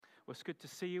Well, it's good to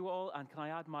see you all, and can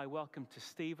I add my welcome to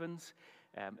Stephen's?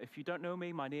 If you don't know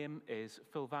me, my name is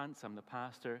Phil Vance. I'm the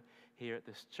pastor here at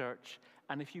this church.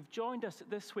 And if you've joined us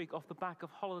this week off the back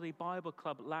of Holiday Bible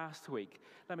Club last week,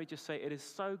 let me just say it is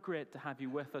so great to have you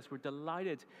with us. We're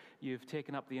delighted you've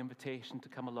taken up the invitation to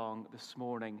come along this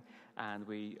morning, and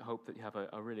we hope that you have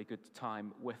a really good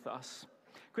time with us.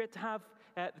 Great to have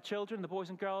the children, the boys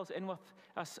and girls, in with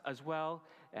us as well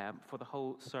for the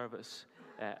whole service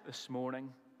this morning.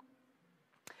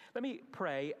 Let me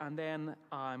pray, and then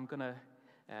I'm going to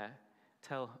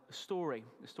tell a story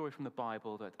from the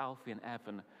Bible that Alfie and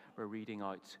Evan were reading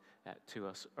out to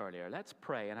us earlier. Let's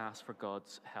pray and ask for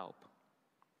God's help.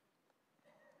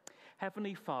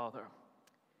 Heavenly Father,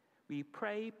 we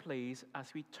pray, please,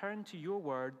 as we turn to your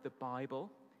word, the Bible,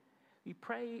 we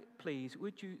pray, please,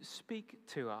 would you speak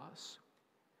to us?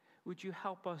 Would you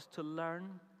help us to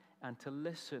learn and to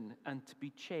listen and to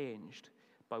be changed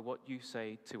by what you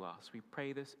say to us? We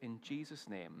pray this in Jesus'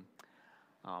 name.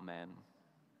 Amen.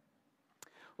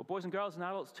 Well, boys and girls and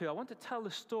adults too, I want to tell the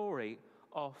story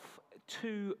of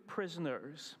two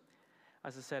prisoners.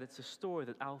 As I said, it's a story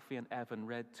that Alfie and Evan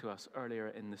read to us earlier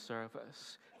in the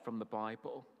service from the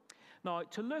Bible. Now,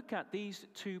 to look at these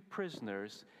two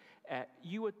prisoners,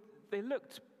 they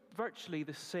looked virtually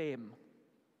the same.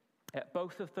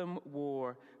 Both of them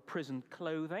wore prison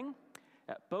clothing.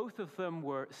 Both of them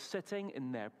were sitting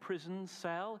in their prison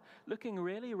cell, looking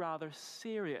really rather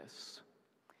serious.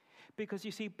 Because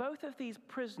you see, both of these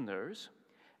prisoners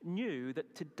knew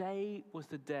that today was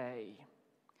the day.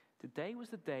 Today was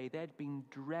the day they'd been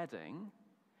dreading.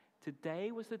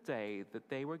 Today was the day that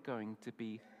they were going to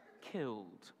be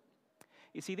killed.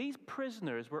 You see, these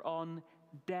prisoners were on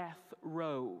death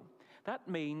row. That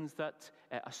means that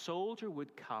a soldier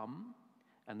would come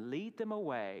and lead them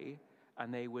away,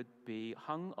 and they would be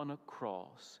hung on a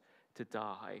cross to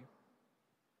die.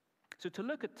 So to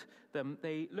look at them,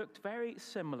 they looked very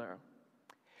similar.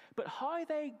 But how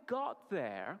they got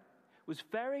there was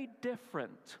very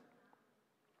different.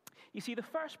 You see, the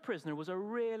first prisoner was a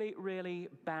really, really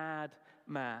bad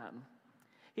man.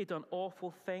 He'd done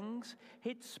awful things.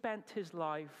 He'd spent his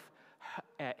life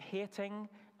hating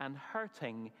and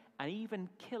hurting and even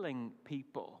killing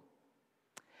people.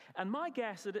 And my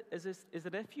guess is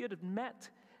that if you had met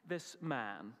this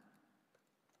man,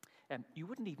 you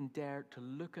wouldn't even dare to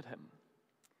look at him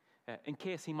in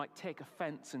case he might take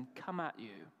offense and come at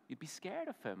you. You'd be scared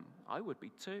of him. I would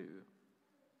be too.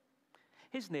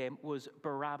 His name was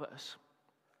Barabbas.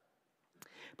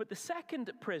 But the second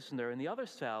prisoner in the other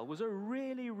cell was a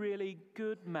really, really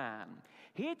good man.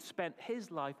 He had spent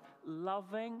his life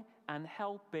loving and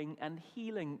helping and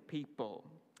healing people.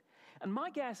 And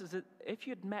my guess is that if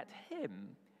you'd met him,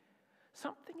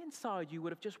 something inside you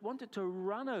would have just wanted to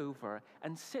run over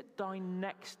and sit down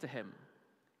next to him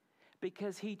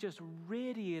because he just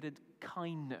radiated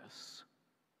kindness.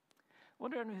 I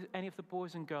wonder if any of the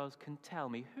boys and girls can tell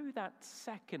me who that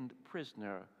second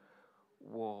prisoner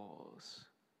was.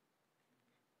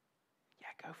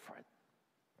 Yeah, go for it.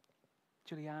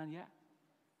 Julianne, yeah?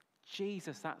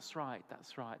 Jesus, that's right.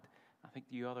 I think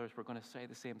you others were going to say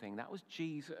the same thing. That was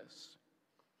Jesus.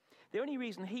 The only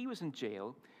reason he was in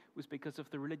jail was because of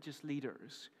the religious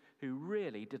leaders who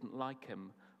really didn't like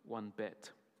him one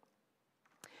bit.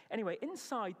 Anyway,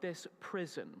 inside this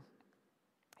prison,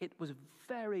 it was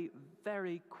very,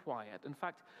 very quiet. In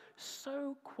fact,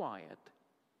 so quiet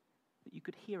that you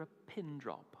could hear a pin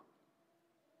drop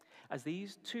as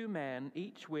these two men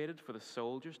each waited for the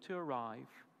soldiers to arrive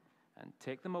and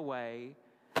take them away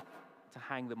to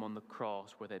hang them on the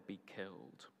cross where they'd be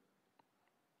killed.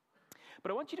 But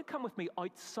I want you to come with me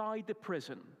outside the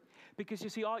prison, because you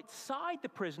see, outside the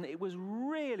prison, it was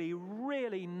really,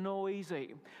 really noisy.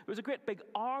 There was a great big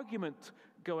argument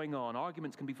going on.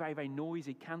 Arguments can be very, very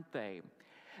noisy, can't they?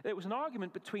 There was an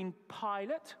argument between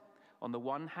Pilate, on the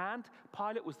one hand.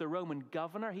 Pilate was the Roman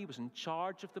governor. He was in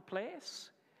charge of the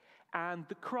place. And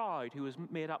the crowd, who was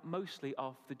made up mostly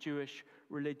of the Jewish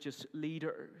religious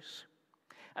leaders.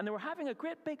 And they were having a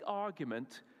great big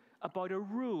argument about a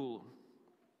rule.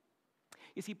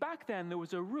 You see, back then there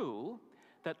was a rule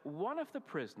that one of the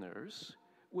prisoners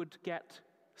would get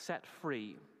set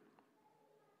free.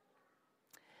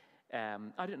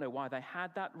 I don't know why they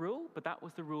had that rule, but that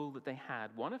was the rule that they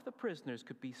had. One of the prisoners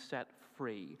could be set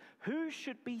free. Who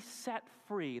should be set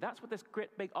free? That's what this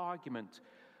great big argument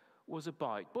was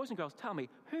about. Boys and girls, tell me,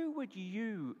 who would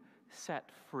you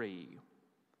set free?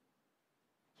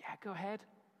 Yeah, go ahead.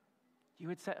 You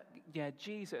would say,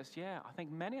 Jesus, I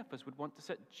think many of us would want to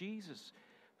set Jesus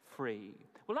free.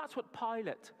 Well, that's what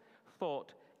Pilate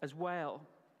thought as well.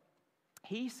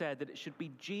 He said that it should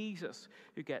be Jesus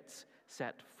who gets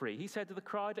set free. He said to the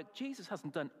crowd that Jesus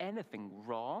hasn't done anything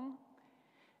wrong.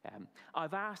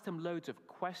 I've asked him loads of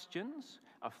questions.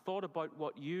 I've thought about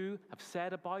what you have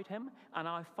said about him, and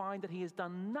I find that he has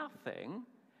done nothing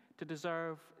to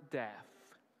deserve death.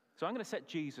 So I'm going to set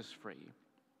Jesus free.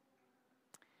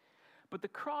 But the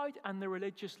crowd and the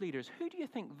religious leaders, who do you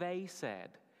think they said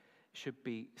should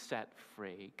be set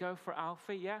free? Go for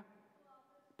Alfie, yeah?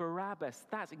 Barabbas.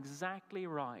 That's exactly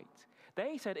right.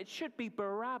 They said it should be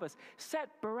Barabbas. Set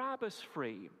Barabbas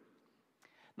free.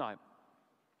 Now,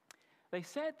 they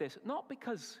said this not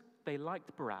because they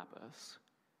liked Barabbas,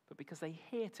 but because they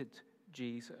hated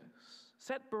Jesus.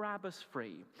 Set Barabbas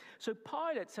free. So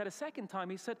Pilate said a second time,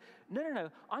 he said, no,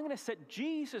 I'm going to set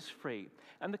Jesus free.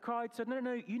 And the crowd said,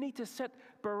 no, you need to set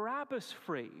Barabbas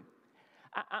free.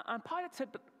 And Pilate said,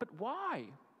 but why?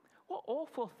 What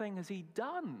awful thing has he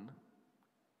done?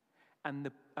 And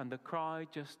the crowd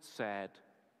just said,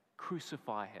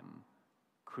 crucify him,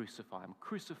 crucify him.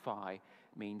 Crucify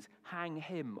means hang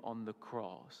him on the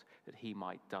cross that he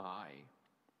might die.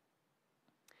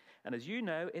 And as you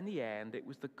know, in the end, it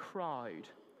was the crowd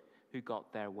who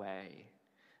got their way.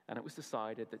 And it was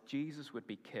decided that Jesus would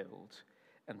be killed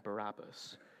and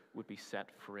Barabbas would be set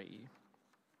free.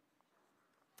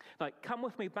 Now, come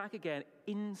with me back again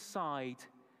inside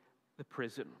the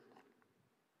prison.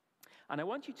 And I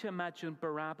want you to imagine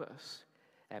Barabbas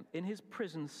in his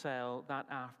prison cell that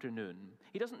afternoon.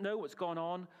 He doesn't know what's gone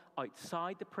on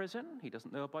outside the prison. He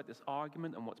doesn't know about this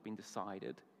argument and what's been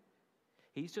decided.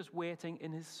 He's just waiting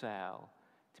in his cell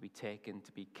to be taken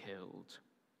to be killed.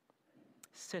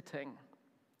 Sitting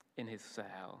in his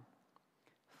cell,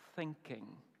 thinking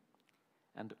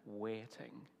and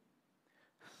waiting.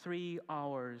 3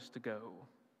 hours to go.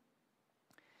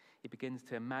 He begins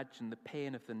to imagine the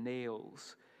pain of the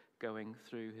nails going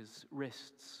through his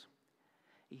wrists.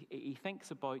 He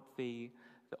thinks about the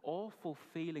awful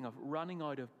feeling of running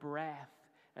out of breath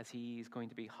as he is going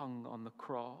to be hung on the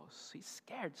cross. He's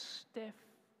scared stiff.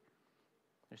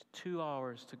 There's 2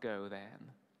 hours to go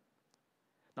then.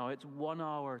 Now it's 1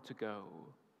 hour to go.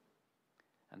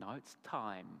 And now it's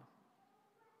time.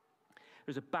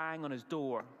 There's a bang on his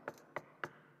door.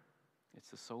 It's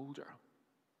the soldier.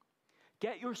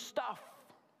 Get your stuff.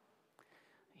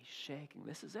 He's shaking.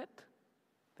 This is it.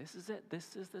 This is it.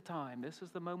 This is the time. This is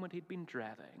the moment he'd been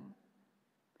dreading.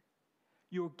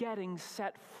 You're getting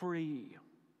set free.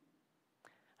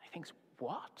 He thinks,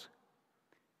 what?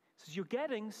 He says, you're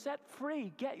getting set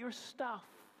free. Get your stuff.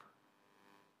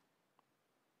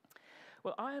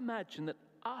 Well, I imagine that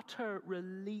utter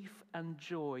relief and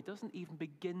joy doesn't even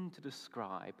begin to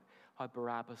describe how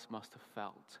Barabbas must have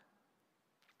felt.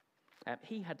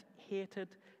 He had hated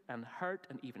and hurt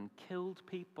and even killed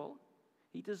people.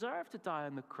 He deserved to die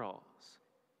on the cross.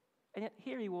 And yet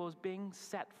here he was being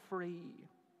set free.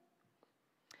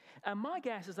 And my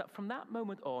guess is that from that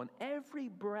moment on, every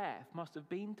breath must have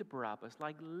been to Barabbas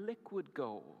like liquid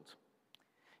gold.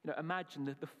 You know, imagine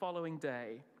that the following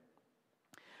day,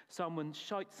 someone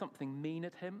shouts something mean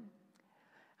at him,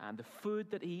 and the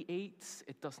food that he eats,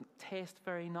 it doesn't taste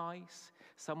very nice.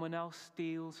 Someone else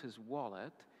steals his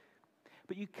wallet.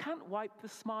 But you can't wipe the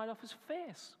smile off his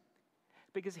face,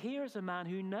 because here's a man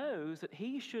who knows that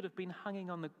he should have been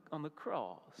hanging on the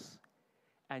cross,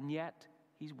 and yet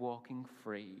he's walking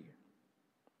free.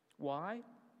 Why?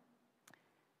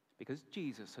 Because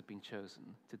Jesus had been chosen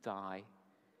to die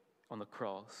on the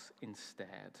cross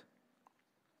instead.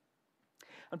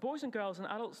 And boys and girls and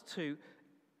adults too,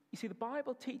 you see, the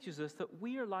Bible teaches us that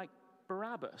we are like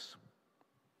Barabbas.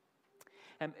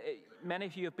 Many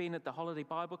of you have been at the Holiday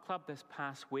Bible Club this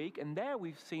past week, and there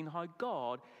we've seen how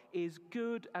God is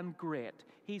good and great.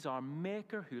 He's our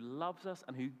maker who loves us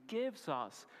and who gives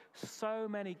us so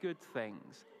many good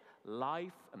things.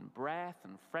 Life and breath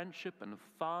and friendship and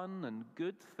fun and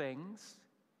good things.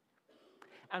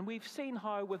 And we've seen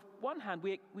how with one hand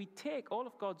we take all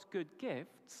of God's good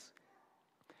gifts,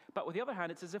 but with the other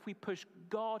hand it's as if we push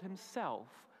God himself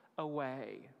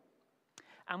away.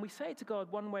 And we say to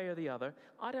God one way or the other,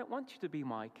 I don't want you to be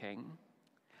my king.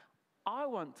 I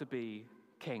want to be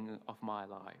king of my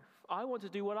life. I want to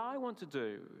do what I want to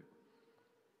do.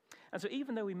 And so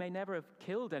even though we may never have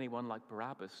killed anyone like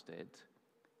Barabbas did,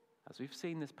 as we've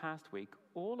seen this past week,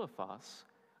 all of us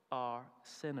are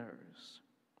sinners.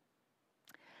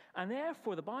 And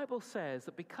therefore the Bible says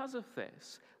that because of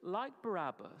this, like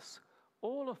Barabbas,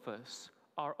 all of us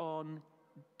are on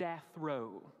death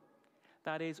row.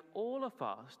 That is, all of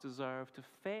us deserve to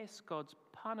face God's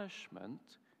punishment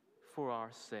for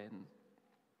our sin.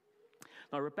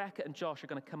 Now, Rebecca and Josh are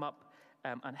going to come up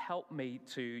and help me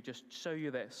to just show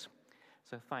you this.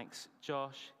 So thanks,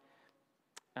 Josh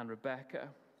and Rebecca.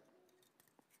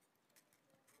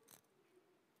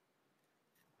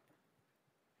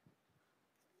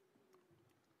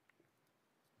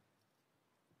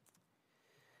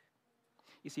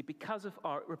 You see, because of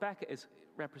Rebecca is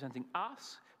representing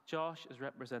us, Josh is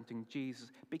representing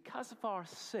Jesus. Because of our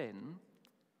sin,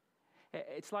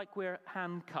 it's like we're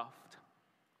handcuffed.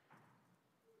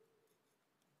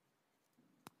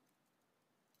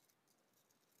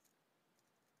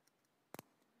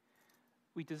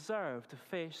 We deserve to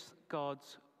face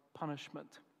God's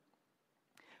punishment.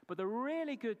 But the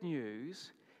really good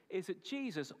news is that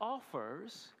Jesus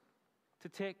offers to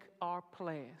take our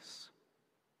place.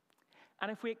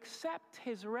 And if we accept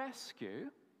his rescue,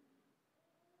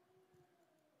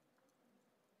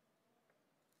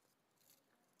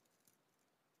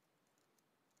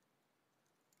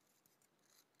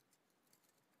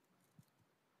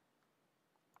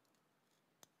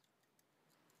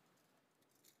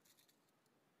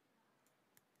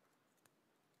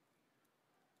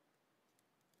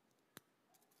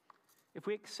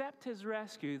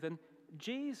 then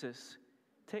Jesus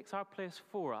takes our place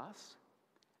for us,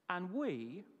 and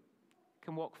we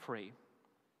can walk free.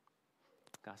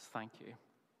 Guys, thank you.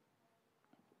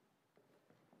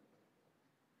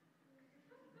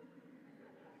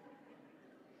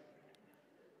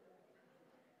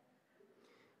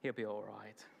 He'll be all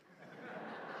right.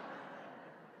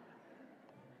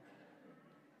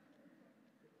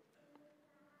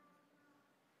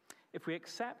 If we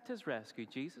accept his rescue,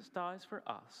 Jesus dies for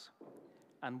us,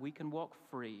 and we can walk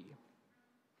free.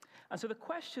 And so the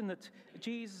question that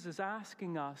Jesus is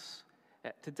asking us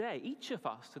today, each of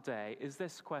us today, is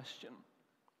this question.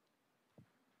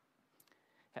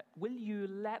 Will you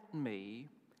let me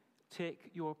take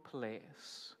your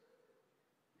place?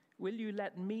 Will you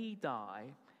let me die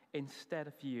instead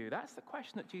of you? That's the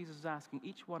question that Jesus is asking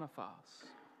each one of us.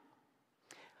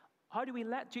 How do we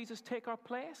let Jesus take our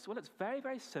place? Well, it's very,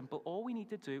 very simple. All we need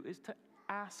to do is to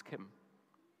ask him.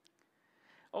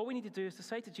 All we need to do is to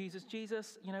say to Jesus,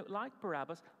 Jesus, like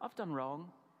Barabbas, I've done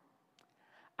wrong,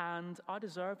 and I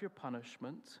deserve your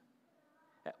punishment.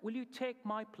 Will you take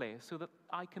my place so that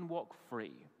I can walk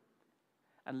free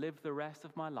and live the rest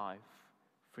of my life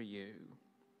for you?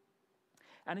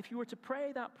 And if you were to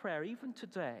pray that prayer, even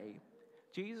today,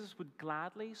 Jesus would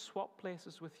gladly swap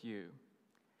places with you,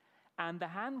 and the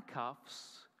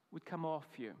handcuffs would come off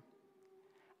you,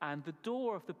 and the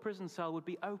door of the prison cell would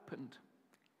be opened,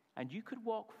 and you could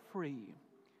walk free,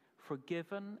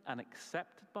 forgiven and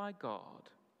accepted by God,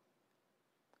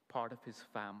 part of his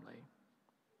family.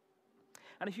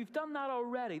 And if you've done that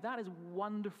already, that is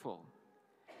wonderful,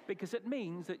 because it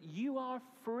means that you are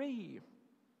free.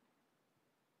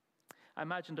 I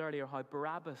imagined earlier how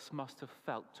Barabbas must have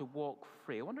felt to walk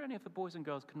free. I wonder if any of the boys and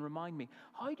girls can remind me,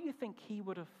 how do you think he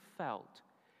would have felt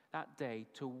that day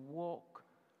to walk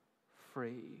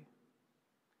free?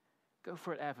 Go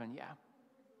for it, Evan, yeah.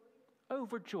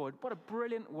 Overjoyed. What a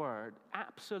brilliant word.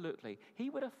 Absolutely. He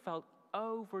would have felt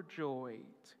overjoyed.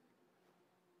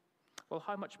 Well,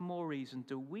 how much more reason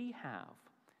do we have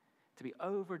to be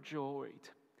overjoyed,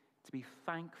 to be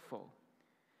thankful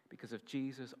because of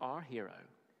Jesus, our hero,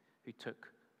 who took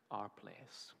our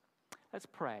place? Let's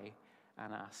pray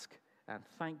and ask and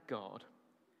thank God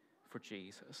for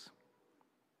Jesus.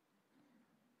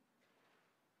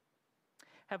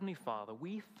 Heavenly Father,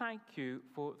 we thank you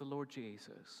for the Lord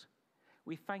Jesus.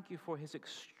 We thank you for his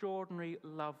extraordinary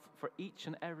love for each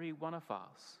and every one of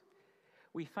us.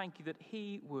 We thank you that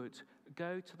he would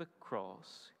go to the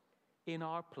cross in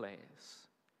our place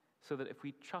so that if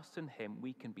we trust in him,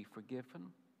 we can be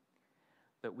forgiven,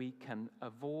 that we can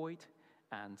avoid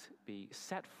and be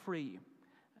set free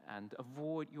and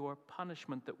avoid your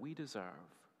punishment that we deserve,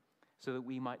 so that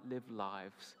we might live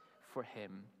lives for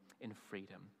him in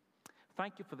freedom.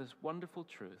 Thank you for this wonderful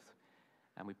truth,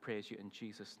 and we praise you in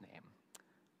Jesus' name.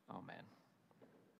 Amen.